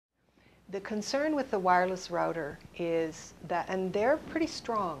The concern with the wireless router is that, and they're pretty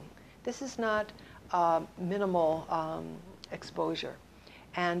strong, this is not minimal exposure,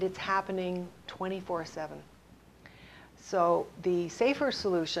 and it's happening 24/7. So the safer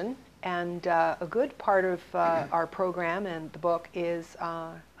solution, and a good part of our program and the book is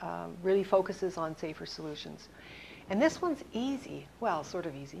really focuses on safer solutions. And this one's easy, well, sort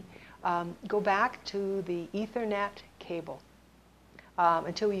of easy. Go back to the Ethernet cable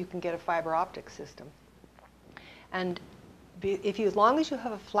until you can get a fiber optic system. And as long as you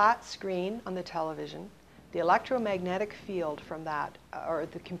have a flat screen on the television, the electromagnetic field from that, or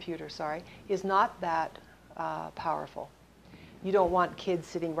the computer, sorry, is not that powerful. You don't want kids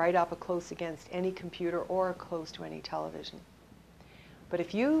sitting right up close against any computer or close to any television. But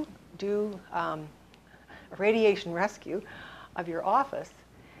if you do a radiation rescue of your office,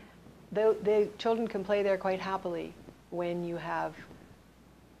 the children can play there quite happily when you have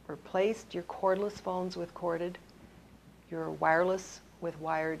replaced your cordless phones with corded, your wireless with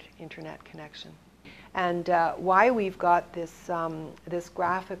wired internet connection. And why we've got this, this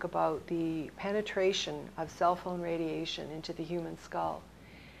graphic about the penetration of cell phone radiation into the human skull.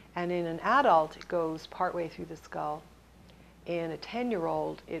 And in an adult, it goes partway through the skull. In a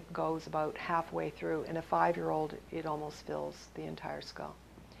 10-year-old, it goes about halfway through. In a 5-year-old, it almost fills the entire skull.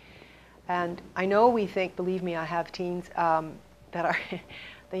 And I know we think, believe me, I have teens that are,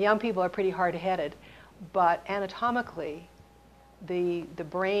 the young people are pretty hard-headed, but anatomically, the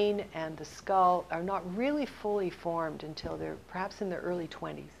brain and the skull are not really fully formed until they're perhaps in their early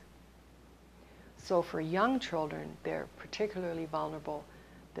 20s. So for young children, they're particularly vulnerable.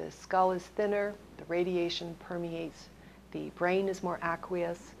 The skull is thinner, the radiation permeates, the brain is more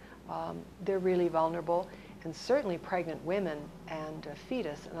aqueous, they're really vulnerable, and certainly pregnant women and a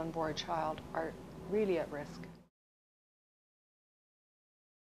fetus, an unborn child, are really at risk.